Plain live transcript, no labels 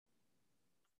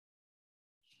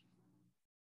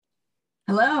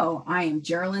Hello, I am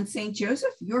Geraldine St.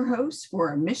 Joseph, your host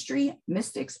for Mystery,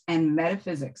 Mystics, and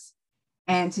Metaphysics.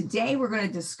 And today we're going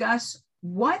to discuss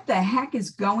what the heck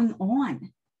is going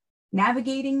on,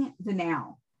 navigating the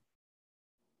now.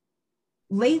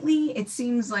 Lately, it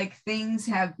seems like things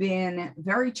have been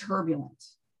very turbulent.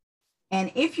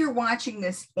 And if you're watching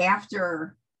this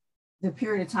after the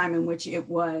period of time in which it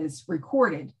was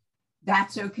recorded,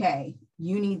 that's okay.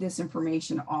 You need this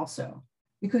information also,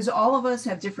 because all of us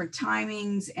have different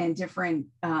timings and different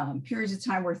periods of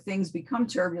time where things become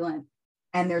turbulent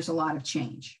and there's a lot of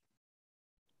change.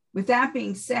 With that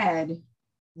being said,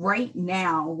 right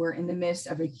now we're in the midst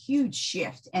of a huge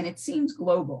shift, and it seems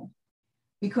global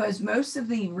because most of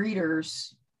the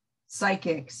readers,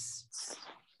 psychics,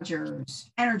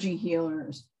 energy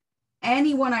healers,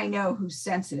 anyone I know who's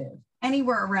sensitive,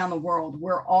 anywhere around the world,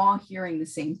 we're all hearing the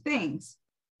same things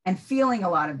and feeling a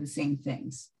lot of the same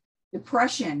things.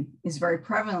 Depression is very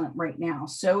prevalent right now.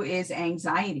 So is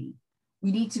anxiety.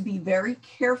 We need to be very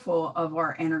careful of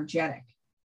our energetic.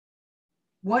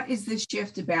 What is this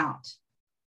shift about?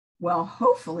 Well,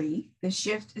 hopefully the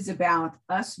shift is about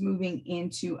us moving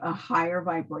into a higher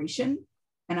vibration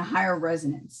and a higher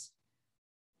resonance,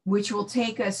 which will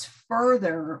take us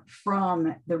further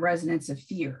from the resonance of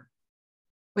fear.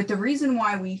 But the reason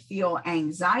why we feel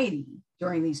anxiety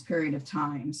during these period of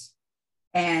times,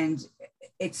 and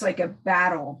it's like a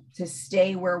battle to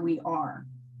stay where we are.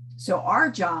 So our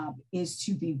job is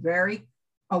to be very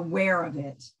aware of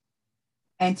it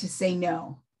and to say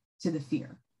no to the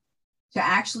fear, to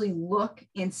actually look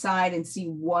inside and see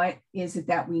what is it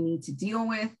that we need to deal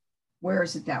with? Where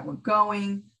is it that we're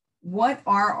going? What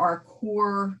are our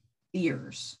core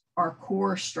fears, our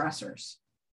core stressors?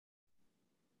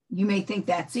 You may think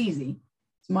that's easy.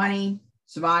 It's money,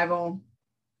 survival,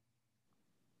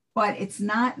 but it's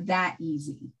not that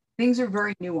easy. Things are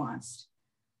very nuanced.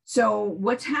 So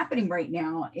what's happening right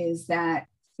now is that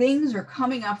things are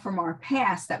coming up from our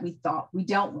past that we thought we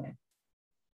dealt with.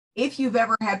 If you've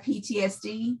ever had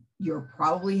PTSD, you're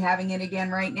probably having it again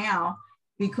right now,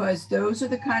 because those are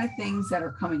the kind of things that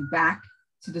are coming back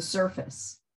to the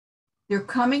surface. They're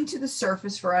coming to the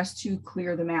surface for us to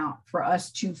clear them out, for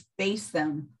us to face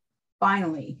them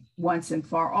finally, once and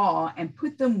for all, and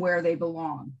put them where they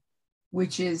belong,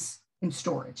 which is in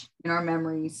storage, in our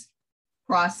memories,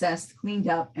 processed, cleaned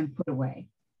up, and put away.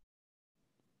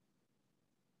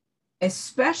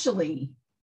 Especially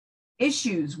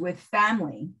issues with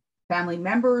family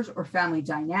members, or family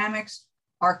dynamics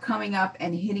are coming up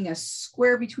and hitting us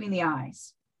square between the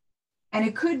eyes. And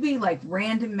it could be like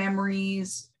random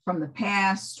memories from the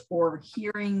past, or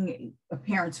hearing a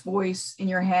parent's voice in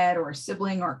your head, or a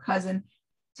sibling or a cousin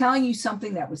telling you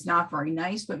something that was not very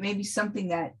nice, but maybe something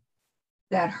that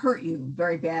hurt you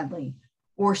very badly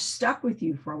or stuck with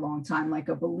you for a long time, like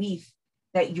a belief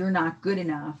that you're not good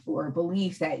enough, or a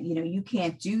belief that, you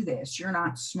can't do this, you're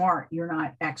not smart, you're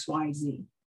not XYZ.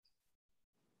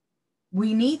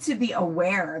 We need to be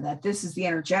aware that this is the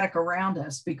energetic around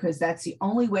us, because that's the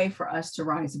only way for us to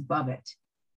rise above it.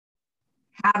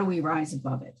 How do we rise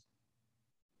above it?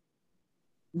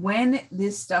 When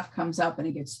this stuff comes up and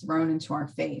it gets thrown into our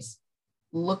face,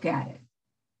 look at it.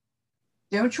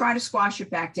 Don't try to squash it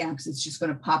back down, because it's just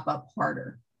going to pop up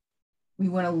harder. We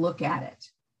want to look at it.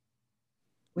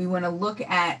 We want to look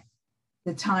at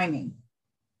the timing.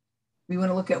 We want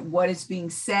to look at what is being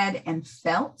said and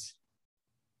felt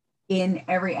in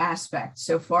every aspect,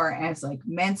 so far as like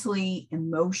mentally,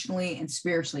 emotionally, and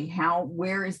spiritually.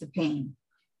 Where is the pain?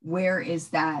 Where is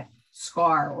that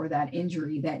scar or that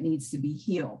injury that needs to be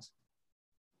healed?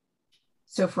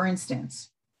 So for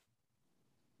instance,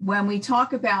 when we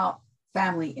talk about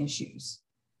family issues,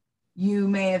 you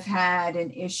may have had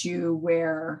an issue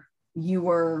where you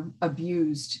were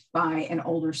abused by an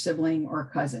older sibling or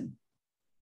cousin.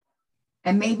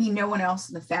 And maybe no one else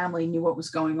in the family knew what was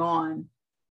going on,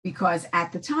 because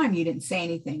at the time you didn't say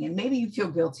anything, and maybe you feel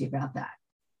guilty about that.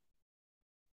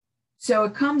 So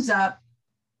it comes up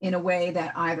in a way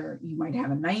that either you might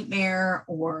have a nightmare,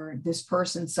 or this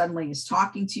person suddenly is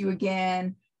talking to you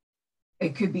again.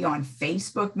 It could be on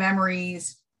Facebook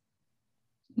memories.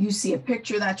 You see a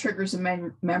picture that triggers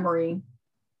a memory.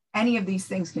 Any of these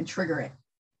things can trigger it.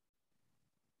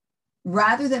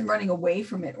 Rather than running away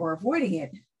from it or avoiding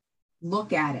it,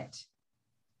 look at it.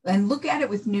 And look at it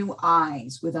with new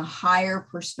eyes, with a higher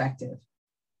perspective.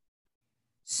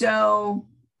 So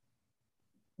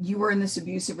you were in this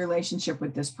abusive relationship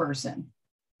with this person.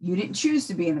 You didn't choose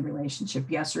to be in the relationship,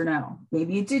 yes or no?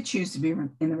 Maybe you did choose to be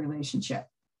in the relationship.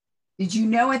 Did you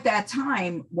know at that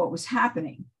time what was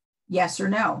happening? Yes or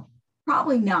no?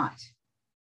 Probably not.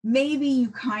 Maybe you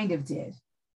kind of did.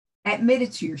 Admit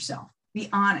it to yourself. Be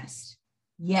honest.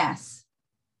 Yes.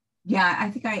 Yeah, I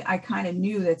think I kind of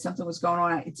knew that something was going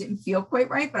on. It didn't feel quite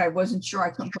right, but I wasn't sure. I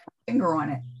couldn't put my finger on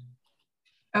it.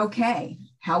 Okay.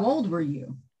 How old were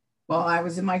you? Well, I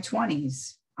was in my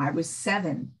 20s. I was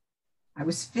 7. I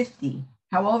was 50.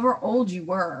 However old you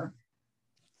were,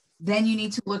 then you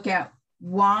need to look at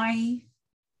why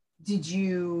did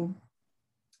you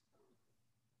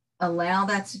allow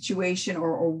that situation,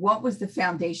 or what was the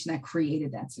foundation that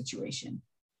created that situation?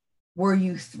 Were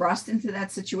you thrust into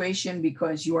that situation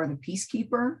because you are the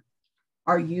peacekeeper?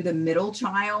 Are you the middle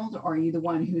child? Are you the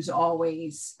one who's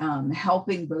always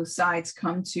helping both sides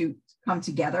come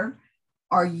together?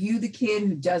 Are you the kid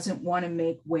who doesn't want to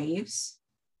make waves?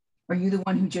 Are you the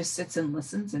one who just sits and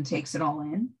listens and takes it all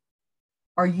in?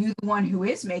 Are you the one who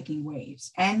is making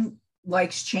waves and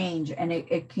likes change, and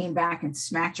it came back and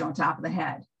smacked you on top of the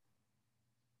head?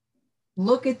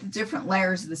 Look at the different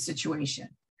layers of the situation.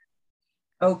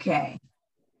 Okay,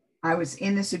 I was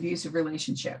in this abusive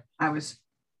relationship. I was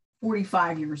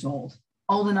 45 years old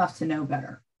enough to know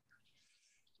better.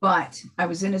 But I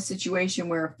was in a situation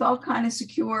where it felt kind of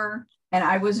secure, and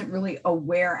I wasn't really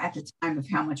aware at the time of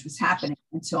how much was happening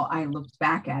until I looked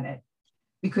back at it.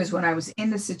 Because when I was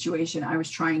in the situation, I was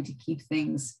trying to keep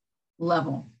things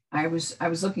level. I was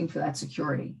looking for that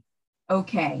security.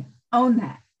 Okay, own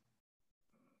that.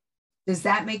 Does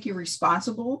that make you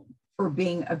responsible for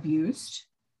being abused?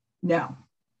 No.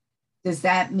 Does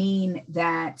that mean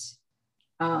that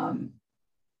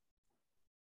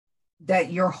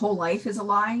that your whole life is a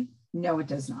lie? No, it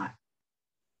does not.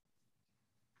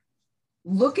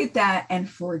 Look at that and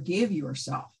forgive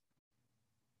yourself.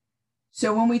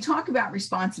 So when we talk about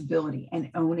responsibility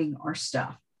and owning our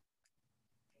stuff,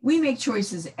 we make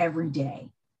choices every day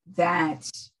that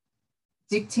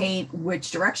dictate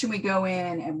which direction we go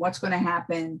in and what's going to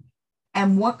happen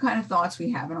and what kind of thoughts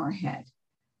we have in our head,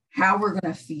 how we're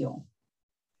going to feel.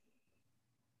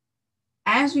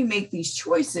 As we make these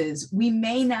choices, we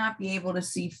may not be able to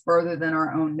see further than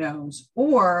our own nose,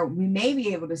 or we may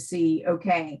be able to see,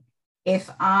 okay, if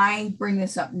I bring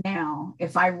this up now,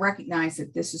 if I recognize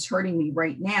that this is hurting me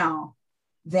right now,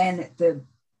 then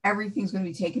everything's going to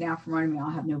be taken out from under me. I'll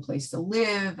have no place to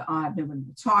live. I'll have nobody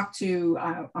to talk to.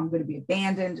 I'm going to be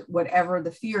abandoned, whatever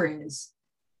the fear is.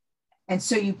 And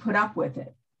so you put up with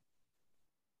it.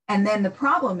 And then the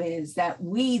problem is that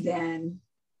we then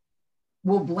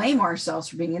will blame ourselves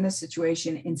for being in this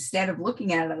situation instead of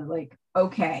looking at it like,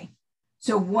 okay,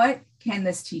 so what can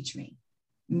this teach me?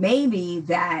 Maybe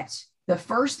that the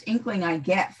first inkling I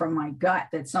get from my gut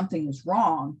that something is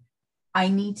wrong, I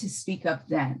need to speak up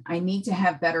then. I need to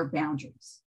have better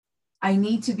boundaries. I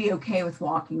need to be okay with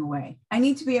walking away. I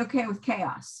need to be okay with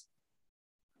chaos.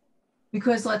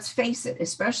 Because let's face it,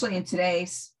 especially in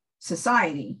today's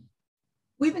society,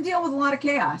 we've been dealing with a lot of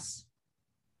chaos.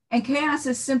 And chaos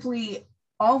is simply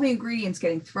all the ingredients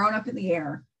getting thrown up in the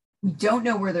air. We don't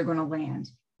know where they're going to land.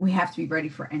 We have to be ready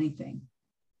for anything.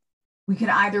 We can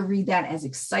either read that as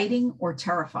exciting or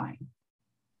terrifying.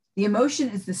 The emotion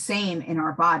is the same in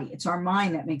our body. It's our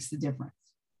mind that makes the difference.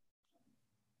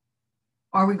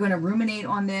 Are we going to ruminate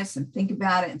on this and think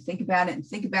about it and think about it and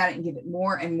think about it and give it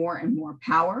more and more and more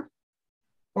power?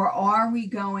 Or are we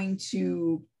going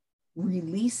to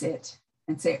release it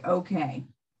and say, okay,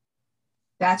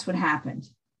 that's what happened.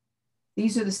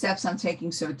 These are the steps I'm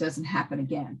taking so it doesn't happen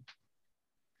again.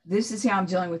 This is how I'm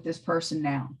dealing with this person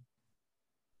now.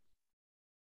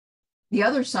 The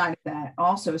other side of that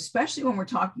also, especially when we're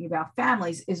talking about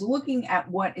families, is looking at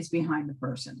what is behind the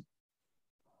person.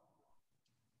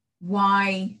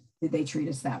 Why did they treat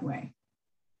us that way?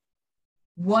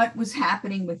 What was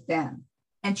happening with them?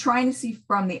 And trying to see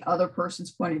from the other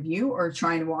person's point of view, or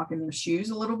trying to walk in their shoes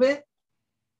a little bit,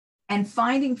 and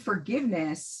finding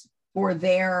forgiveness for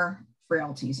their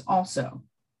frailties also.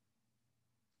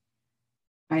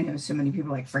 I know so many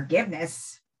people like,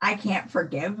 forgiveness? I can't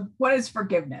forgive. What is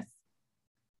forgiveness?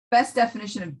 Best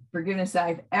definition of forgiveness that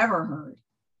I've ever heard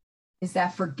is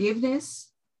that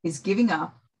forgiveness is giving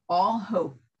up all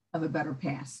hope of a better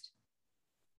past.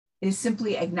 It is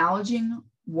simply acknowledging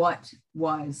what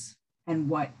was and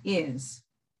what is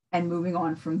and moving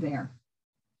on from there.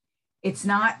 It's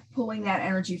not pulling that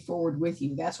energy forward with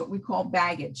you. That's what we call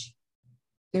baggage.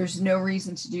 There's no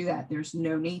reason to do that. There's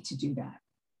no need to do that.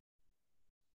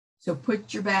 So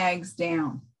put your bags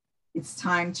down. It's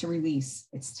time to release.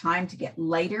 It's time to get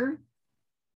lighter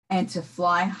and to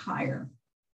fly higher.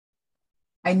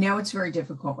 I know it's very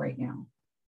difficult right now.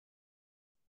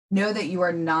 Know that you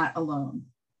are not alone.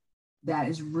 That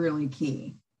is really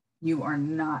key. You are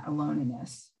not alone in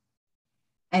this.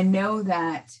 And know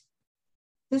that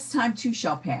this time too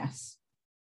shall pass.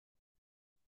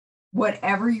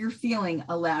 Whatever you're feeling,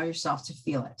 allow yourself to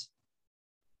feel it.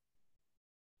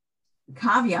 The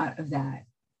caveat of that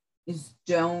is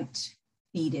don't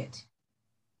feed it.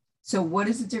 So what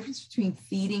is the difference between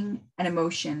feeding an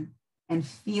emotion and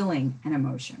feeling an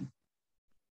emotion?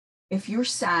 If you're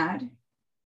sad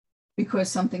because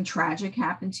something tragic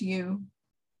happened to you,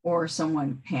 or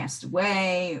someone passed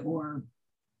away, or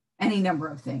any number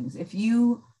of things, if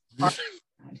you are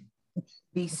sad,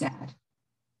 be sad.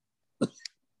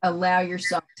 Allow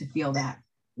yourself to feel that,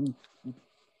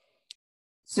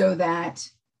 so that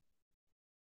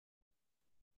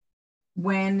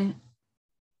when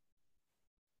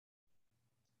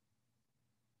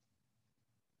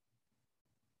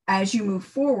as you move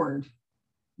forward,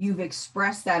 you've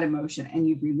expressed that emotion and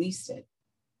you've released it.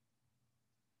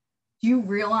 Do you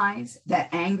realize that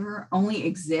anger only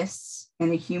exists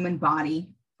in a human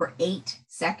body for 8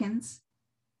 seconds?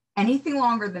 Anything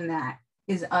longer than that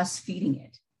is us feeding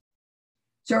it.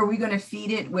 So are we going to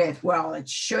feed it with, well, it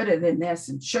should have been this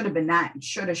and should have been that and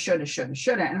shoulda.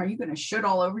 And are you going to should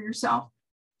all over yourself?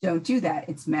 Don't do that.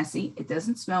 It's messy. It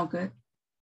doesn't smell good.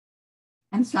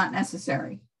 And it's not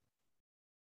necessary.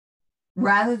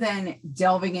 Rather than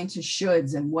delving into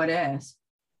shoulds and what ifs,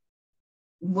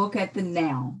 look at the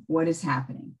now, what is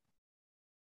happening,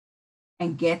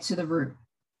 and get to the root.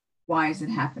 Why is it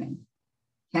happening?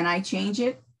 Can I change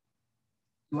it?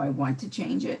 Do I want to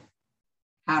change it?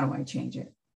 How do I change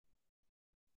it?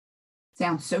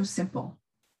 Sounds so simple,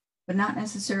 but not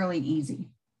necessarily easy.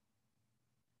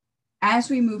 As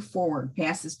we move forward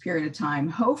past this period of time,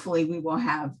 hopefully we will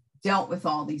have dealt with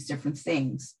all these different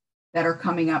things that are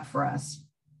coming up for us,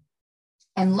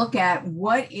 and look at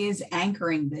what is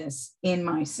anchoring this in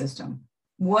my system.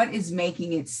 What is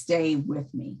making it stay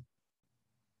with me?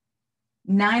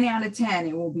 9 out of 10,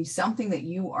 it will be something that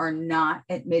you are not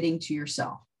admitting to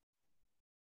yourself.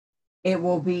 It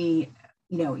will be,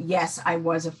 yes, I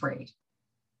was afraid.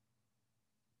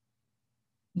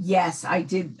 Yes, I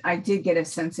did get a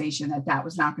sensation that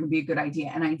was not going to be a good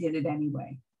idea, and I did it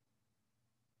anyway.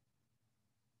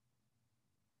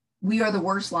 We are the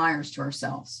worst liars to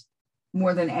ourselves.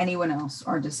 More than anyone else,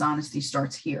 our dishonesty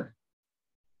starts here.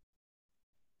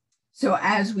 So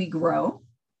as we grow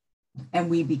and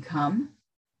we become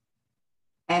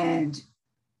and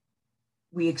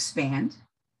we expand,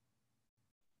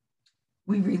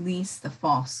 we release the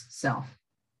false self.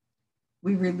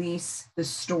 We release the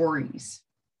stories.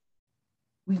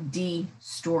 We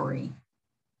de-story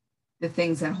the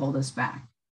things that hold us back.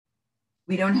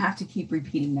 We don't have to keep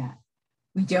repeating that.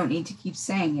 We don't need to keep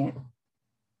saying it.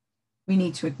 We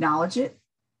need to acknowledge it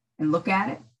and look at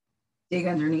it, dig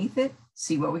underneath it,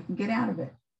 see what we can get out of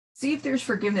it. See if there's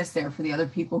forgiveness there for the other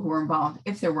people who are involved,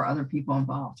 if there were other people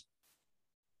involved.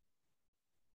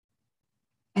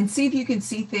 And see if you can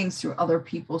see things through other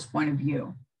people's point of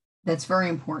view. That's very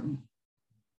important.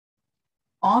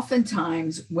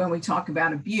 Oftentimes, when we talk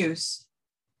about abuse,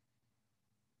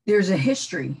 there's a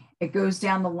history. It goes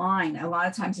down the line. A lot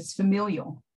of times it's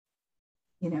familial.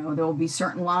 There will be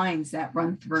certain lines that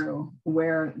run through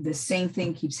where the same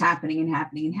thing keeps happening and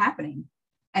happening and happening.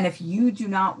 And if you do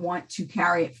not want to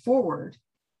carry it forward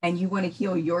and you want to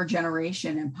heal your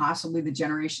generation and possibly the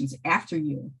generations after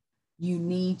you, you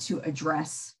need to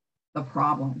address the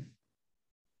problem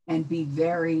and be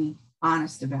very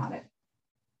honest about it.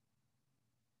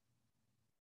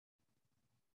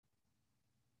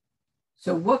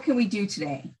 So what can we do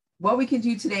today? What we can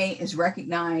do today is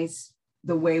recognize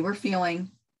the way we're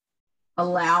feeling,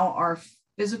 allow our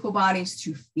physical bodies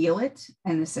to feel it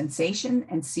and the sensation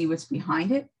and see what's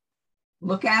behind it,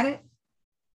 look at it,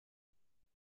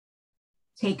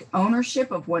 take ownership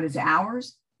of what is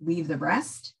ours, leave the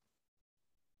rest,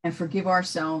 and forgive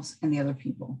ourselves and the other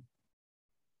people.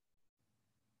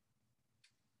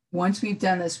 Once we've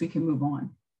done this, we can move on.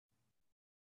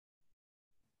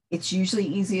 It's usually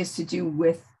easiest to do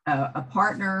with a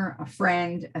partner, a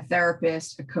friend, a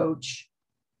therapist, a coach,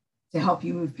 to help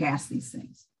you move past these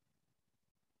things.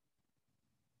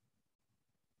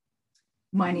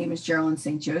 My name is Geraldine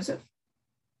St. Joseph.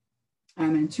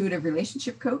 I'm an intuitive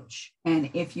relationship coach. And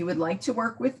if you would like to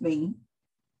work with me,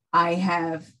 I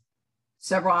have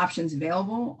several options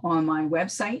available on my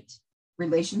website,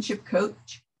 Relationship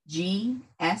Coach GSJ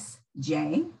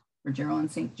for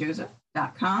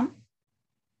GeraldineSt.Joseph.com,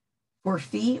 for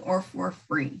fee or for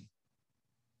free.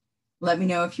 Let me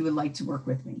know if you would like to work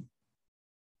with me.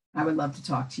 I would love to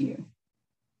talk to you.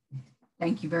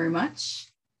 Thank you very much.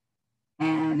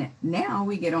 And now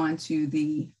we get on to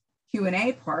the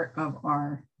Q&A part of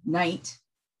our night.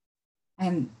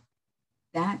 And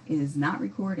that is not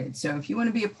recorded. So if you want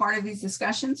to be a part of these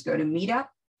discussions, go to Meetup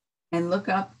and look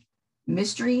up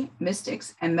Mystery,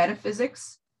 Mystics, and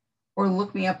Metaphysics, or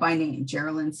look me up by name,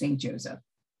 Geraldine St. Joseph.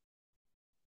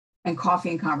 And Coffee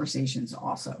and Conversations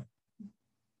also.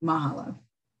 Mahalo.